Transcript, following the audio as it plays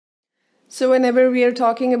So whenever we are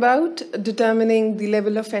talking about determining the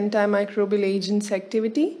level of antimicrobial agent's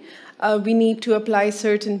activity, we need to apply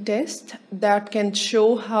certain tests that can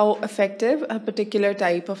show how effective a particular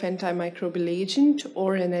type of antimicrobial agent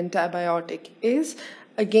or an antibiotic is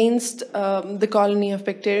against the colony of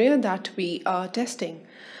bacteria that we are testing.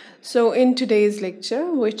 So in today's lecture,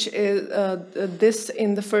 which is this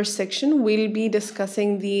in the first section, we'll be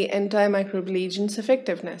discussing the antimicrobial agent's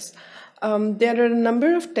effectiveness. There are a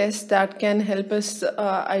number of tests that can help us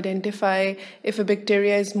identify if a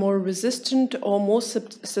bacteria is more resistant or more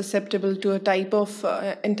susceptible to a type of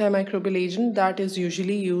antimicrobial agent that is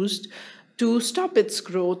usually used to stop its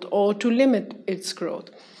growth or to limit its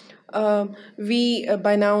growth. We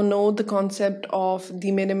by now know the concept of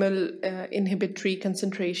the minimal inhibitory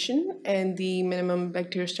concentration and the minimum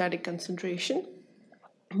bacteriostatic concentration.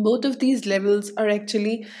 Both of these levels are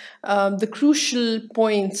actually the crucial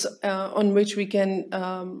points on which we can,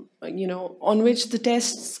 on which the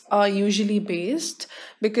tests are usually based,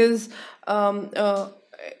 because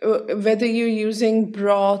whether you're using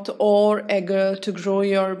broth or agar to grow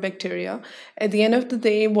your bacteria, at the end of the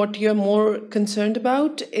day, what you're more concerned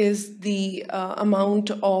about is the amount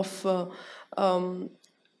of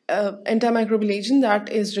antimicrobial agent that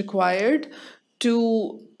is required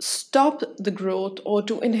to stop the growth or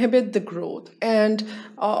to inhibit the growth. And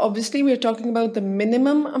obviously we're talking about the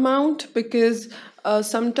minimum amount, because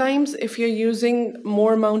sometimes if you're using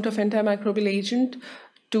more amount of antimicrobial agent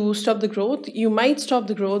to stop the growth, you might stop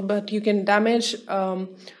the growth, but you can damage the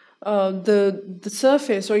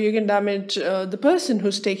surface, or you can damage the person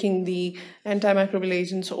who's taking the antimicrobial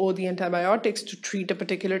agents or the antibiotics to treat a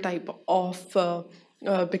particular type of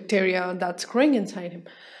bacteria that's growing inside him.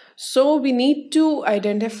 So we need to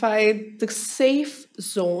identify the safe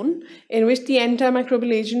zone in which the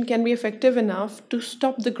antimicrobial agent can be effective enough to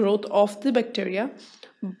stop the growth of the bacteria,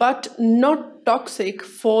 but not toxic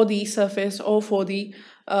for the surface or for the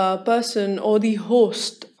person or the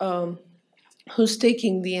host who's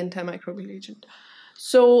taking the antimicrobial agent.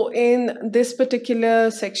 So in this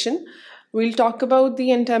particular section, we'll talk about the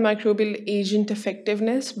antimicrobial agent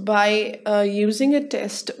effectiveness by using a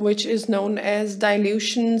test which is known as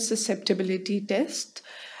dilution susceptibility test.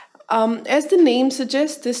 As the name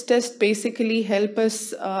suggests, this test basically helps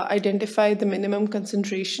us identify the minimum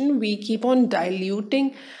concentration. We keep on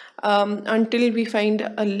diluting until we find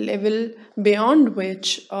a level beyond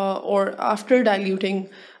which, or after diluting,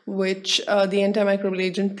 which the antimicrobial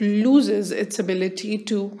agent loses its ability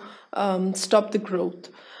to stop the growth.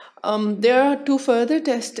 There are two further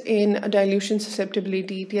tests in a dilution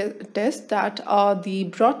susceptibility test, that are the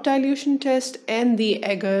Broth dilution test and the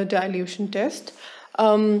Agar dilution test.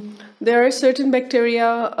 There are certain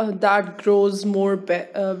bacteria that grows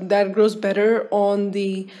better on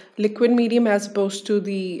the liquid medium as opposed to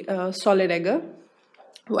the solid agar,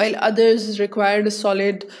 while others required a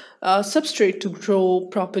solid substrate to grow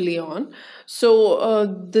properly on. So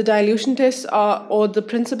the dilution tests or the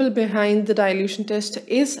principle behind the dilution test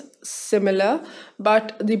is similar,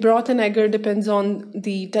 but the broth and agar depends on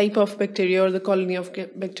the type of bacteria or the colony of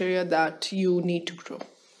bacteria that you need to grow.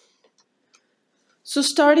 So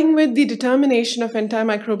starting with the determination of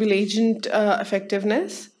antimicrobial agent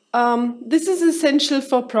effectiveness, this is essential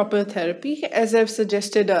for proper therapy, as I've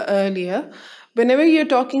suggested earlier. Whenever you're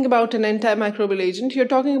talking about an antimicrobial agent, you're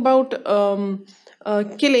talking about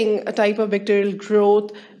killing a type of bacterial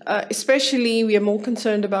growth. Especially, we are more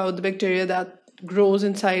concerned about the bacteria that grows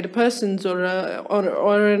inside a person's or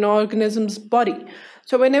an organism's body.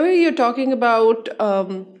 So whenever you're talking about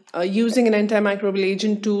using an antimicrobial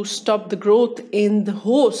agent to stop the growth in the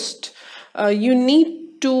host, you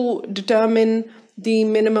need to determine the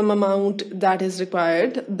minimum amount that is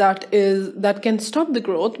required, that can stop the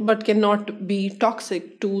growth but cannot be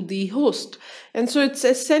toxic to the host. And so it's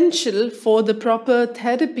essential for the proper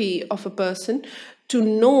therapy of a person to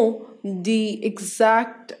know the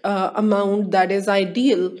exact amount that is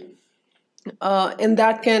ideal, and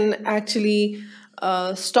that can actually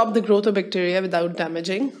stop the growth of bacteria without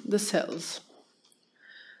damaging the cells.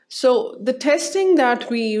 So the testing that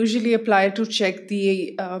we usually apply to check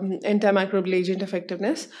the antimicrobial agent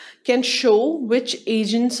effectiveness can show which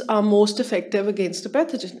agents are most effective against a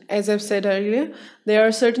pathogen. As I've said earlier, there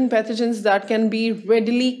are certain pathogens that can be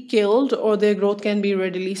readily killed or their growth can be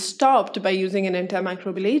readily stopped by using an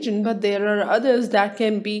antimicrobial agent, but there are others that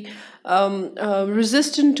can be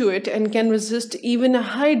resistant to it and can resist even a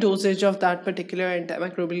high dosage of that particular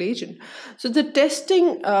antimicrobial agent. So the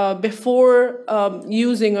testing before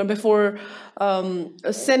using or before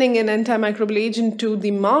sending an antimicrobial agent to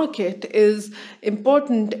the market is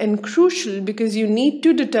important and crucial, because you need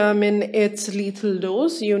to determine its lethal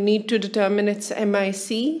dose, you need to determine its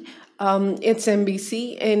MIC, its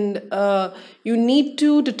MBC, and you need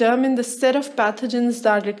to determine the set of pathogens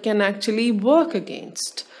that it can actually work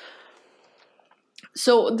against.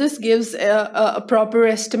 So this gives a proper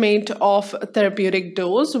estimate of therapeutic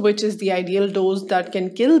dose, which is the ideal dose that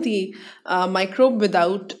can kill the microbe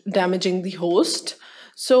without damaging the host.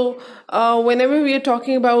 So whenever we are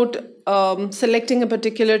talking about selecting a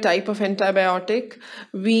particular type of antibiotic,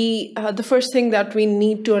 the first thing that we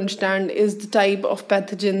need to understand is the type of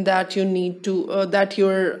pathogen that you need to that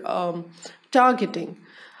you're targeting.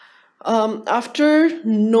 After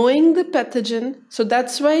knowing the pathogen, so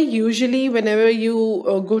that's why usually whenever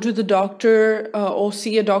you go to the doctor or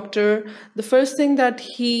see a doctor, the first thing that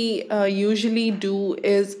he usually do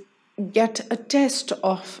is get a test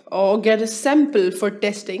of or get a sample for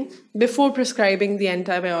testing before prescribing the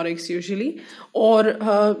antibiotics usually, or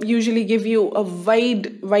usually give you a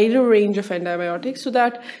wider range of antibiotics, so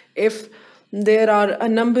that if there are a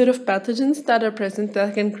number of pathogens that are present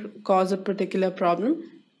that can cause a particular problem,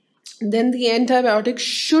 then the antibiotic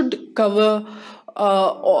should cover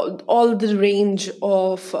all the range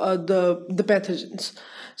of the pathogens.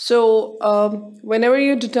 So whenever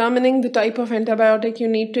you're determining the type of antibiotic you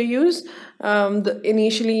need to use,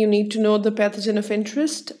 initially you need to know the pathogen of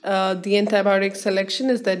interest. The antibiotic selection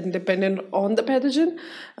is then dependent on the pathogen.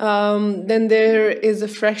 Then there is a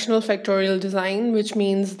fractional factorial design, which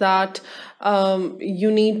means that you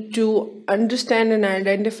need to understand and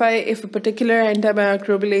identify if a particular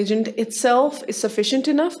antimicrobial agent itself is sufficient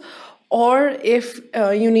enough, or if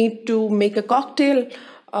you need to make a cocktail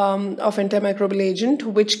of antimicrobial agent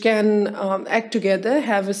which can act together,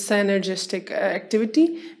 have a synergistic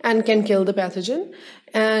activity, and can kill the pathogen.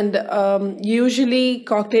 And usually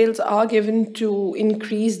cocktails are given to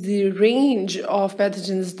increase the range of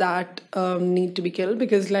pathogens that need to be killed,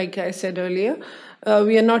 because like I said earlier,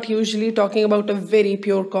 we are not usually talking about a very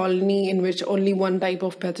pure colony in which only one type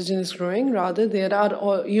of pathogen is growing. Rather, there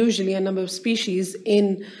are usually a number of species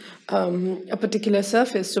in a particular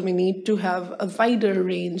surface, so we need to have a wider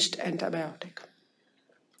ranged antibiotic.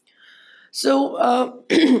 So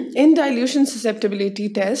in dilution susceptibility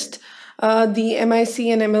test, the MIC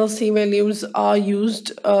and MLC values are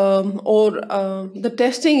used, or the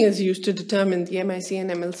testing is used to determine the MIC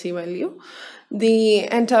and MLC value. The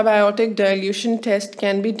antibiotic dilution test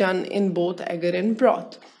can be done in both agar and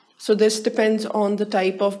broth. So this depends on the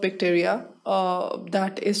type of bacteria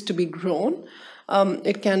that is to be grown.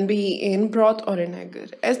 It can be in broth or in agar.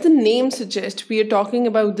 As the name suggests, we are talking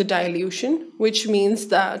about the dilution, which means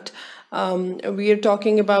that we are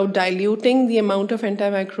talking about diluting the amount of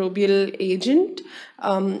antimicrobial agent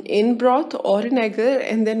in broth or in agar,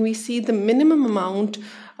 and then we see the minimum amount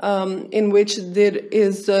in which there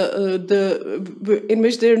is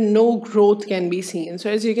no growth can be seen. So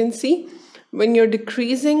as you can see, when you're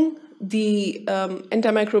decreasing the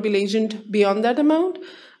antimicrobial agent beyond that amount,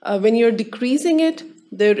 when you're decreasing it,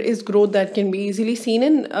 there is growth that can be easily seen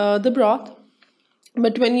in the broth.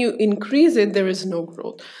 But when you increase it, there is no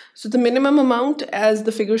growth. So the minimum amount, as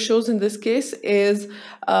the figure shows in this case, is 2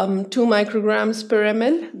 micrograms per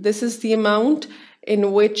ml. This is the amount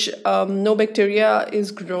in which no bacteria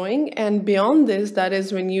is growing. And beyond this, that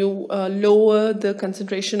is when you lower the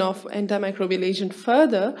concentration of antimicrobial agent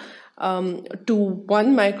further to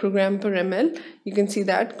 1 microgram per ml, you can see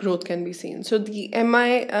that growth can be seen. So the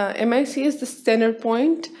MIC is the center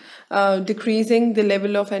point. Decreasing the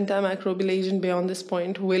level of antimicrobial agent beyond this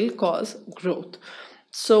point will cause growth.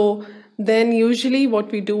 So then usually what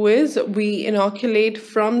we do is we inoculate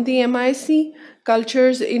from the MIC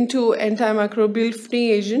cultures into antimicrobial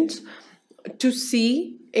free agents to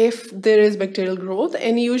see if there is bacterial growth.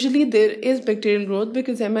 And usually there is bacterial growth,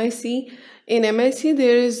 because in MIC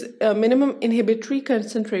there is a minimum inhibitory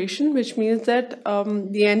concentration, which means that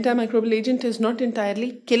the antimicrobial agent is not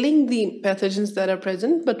entirely killing the pathogens that are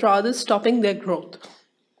present, but rather stopping their growth.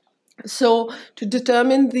 So to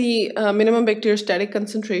determine the minimum bacteriostatic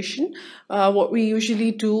concentration, what we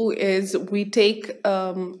usually do is we take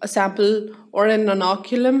a sample or an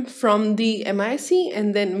inoculum from the MIC,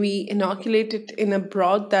 and then we inoculate it in a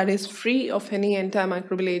broth that is free of any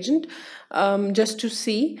antimicrobial agent, just to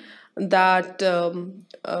see that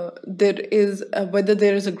there is whether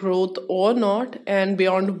there is a growth or not, and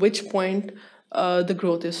beyond which point the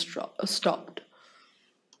growth is stopped.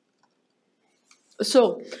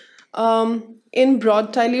 So In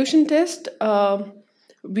broth dilution test,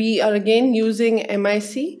 we are again using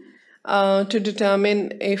MIC to determine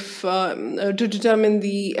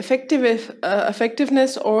the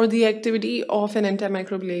effectiveness or the activity of an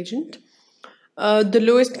antimicrobial agent. The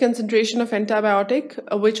lowest concentration of antibiotic,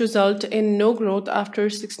 which result in no growth after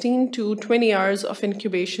 16 to 20 hours of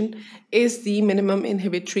incubation, is the minimum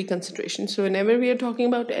inhibitory concentration. So whenever we are talking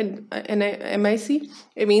about an MIC,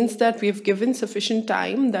 it means that we've given sufficient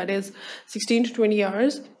time, that is 16 to 20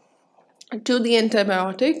 hours, to the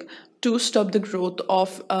antibiotic to stop the growth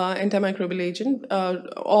of antimicrobial agent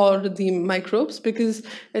or the microbes, because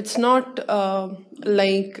it's not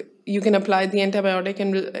like you can apply the antibiotic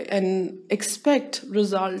and expect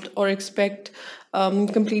result or expect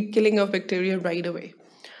complete killing of bacteria right away.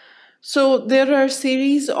 So there are a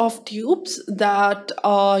series of tubes that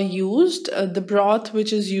are used. The broth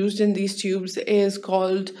which is used in these tubes is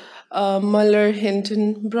called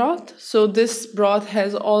Mueller-Hinton broth. So this broth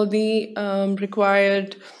has all the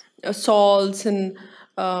required salts and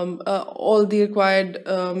all the required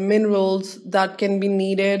minerals that can be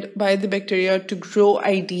needed by the bacteria to grow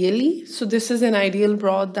ideally. So this is an ideal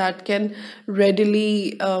broth that can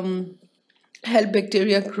readily help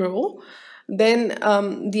bacteria grow. Then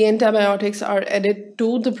the antibiotics are added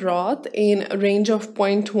to the broth in a range of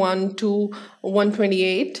 0.1 to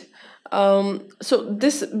 128. So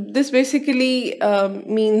this basically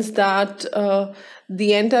means that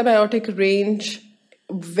the antibiotic range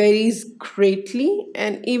varies greatly,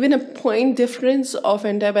 and even a point difference of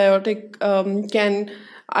antibiotic can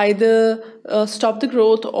either stop the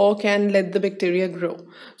growth or can let the bacteria grow.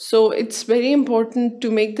 So it's very important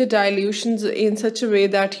to make the dilutions in such a way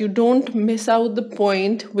that you don't miss out the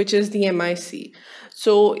point, which is the MIC.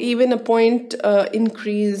 So even a point of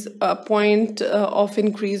increase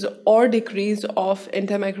or decrease of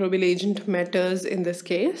antimicrobial agent matters in this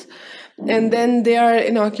case. And then they are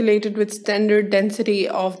inoculated with standard density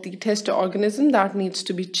of the test organism that needs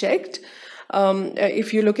to be checked.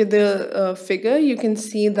 If you look at the figure, you can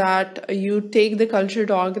see that you take the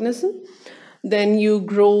cultured organism, then you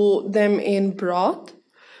grow them in broth,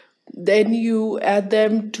 then you add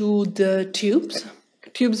them to the tubes.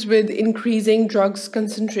 Tubes with increasing drugs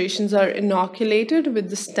concentrations are inoculated with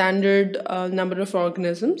the standard number of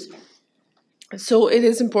organisms. So it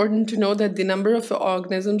is important to know that the number of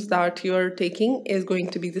organisms that you are taking is going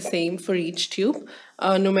to be the same for each tube,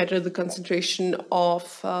 no matter the concentration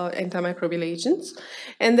of antimicrobial agents.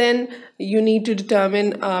 And then you need to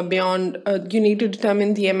determine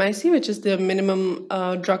the MIC, which is the minimum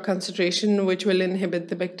drug concentration, which will inhibit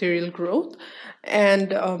the bacterial growth.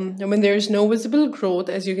 And when there is no visible growth,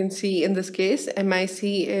 as you can see in this case,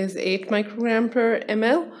 MIC is 8 microgram per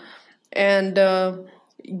ml, and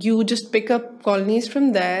you just pick up colonies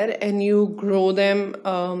from there and you grow them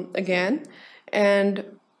again. And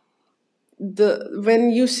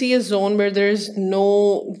when you see a zone where there is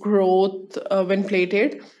no growth when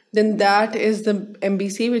plated, then that is the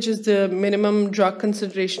MBC, which is the minimum drug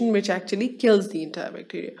concentration, which actually kills the entire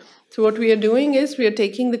bacteria. So what we are doing is we are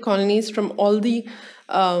taking the colonies from all the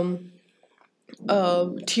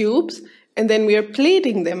tubes, and then we are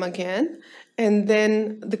plating them again. And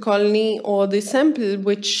then the colony or the sample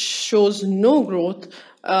which shows no growth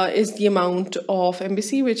is the amount of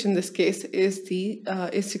MBC, which in this case is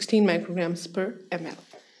 16 micrograms per ml.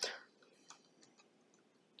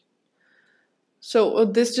 So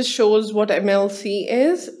this just shows what MLC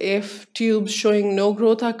is. If tubes showing no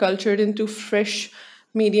growth are cultured into fresh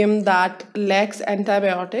medium that lacks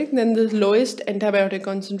antibiotic, then the lowest antibiotic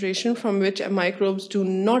concentration from which microbes do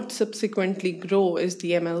not subsequently grow is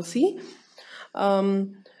the MLC.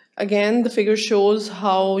 Again, the figure shows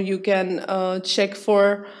how you can check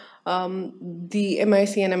for the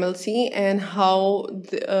MIC and MLC, and how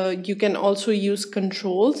you can also use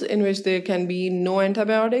controls in which there can be no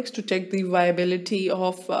antibiotics to check the viability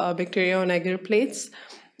of bacteria on agar plates.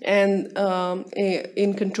 And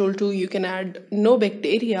in control 2, you can add no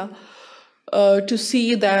bacteria to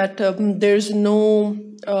see that there's no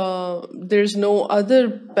other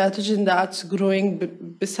pathogen that's growing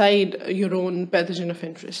beside your own pathogen of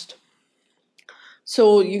interest.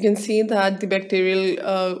 So you can see that the bacterial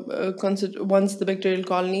once the bacterial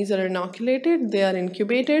colonies are inoculated, they are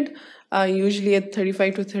incubated, usually at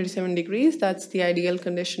 35 to 37 degrees. That's the ideal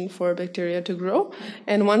condition for bacteria to grow.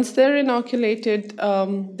 And once they're inoculated,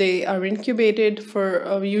 they are incubated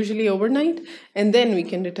for usually overnight, and then we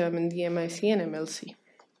can determine the MIC and MLC.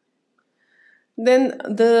 Then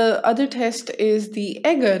the other test is the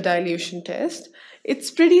Agar dilution test.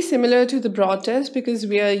 It's pretty similar to the broth test because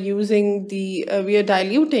we are using we are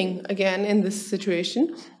diluting again in this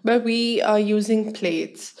situation, but we are using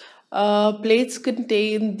plates. Plates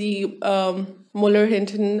contain the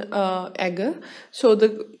Mueller-Hinton agar, so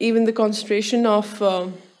even the concentration of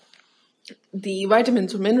the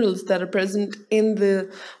vitamins or minerals that are present in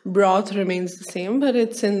the broth remains the same, but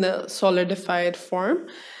it's in the solidified form.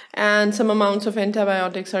 And some amounts of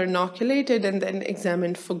antibiotics are inoculated and then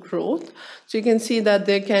examined for growth. So you can see that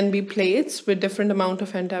there can be plates with different amount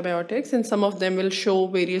of antibiotics, and some of them will show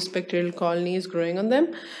various bacterial colonies growing on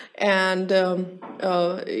them. And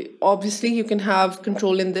obviously you can have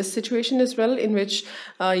control in this situation as well, in which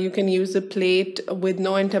you can use a plate with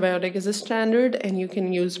no antibiotic as a standard, and you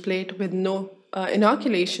can use plate with no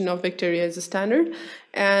inoculation of bacteria as a standard.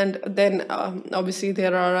 And then obviously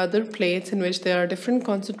there are other plates in which there are different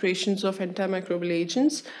concentrations of antimicrobial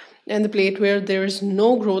agents, and the plate where there is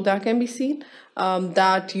no growth that can be seen,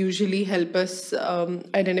 that usually help us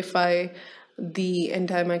identify the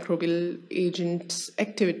antimicrobial agent's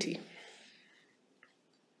activity.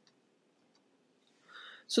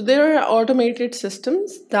 So there are automated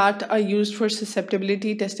systems that are used for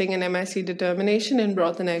susceptibility testing and MIC determination in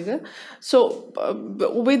broth and agar. So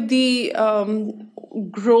with the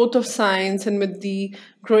growth of science and with the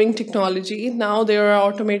growing technology, now there are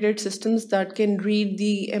automated systems that can read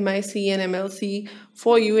the MIC and MLC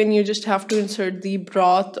for you, and you just have to insert the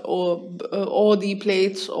broth or the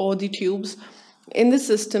plates or the tubes in the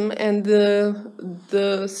system, and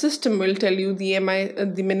the system will tell you the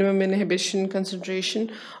the minimum inhibition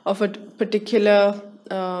concentration of a particular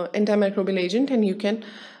antimicrobial agent, and you can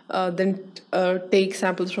then take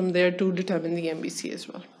samples from there to determine the MBC as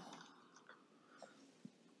well.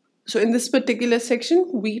 So in this particular section,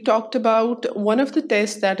 we talked about one of the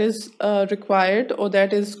tests that is required or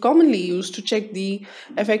that is commonly used to check the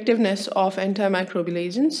effectiveness of antimicrobial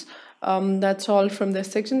agents. That's all from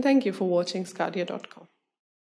this section. Thank you for watching sqadia.com.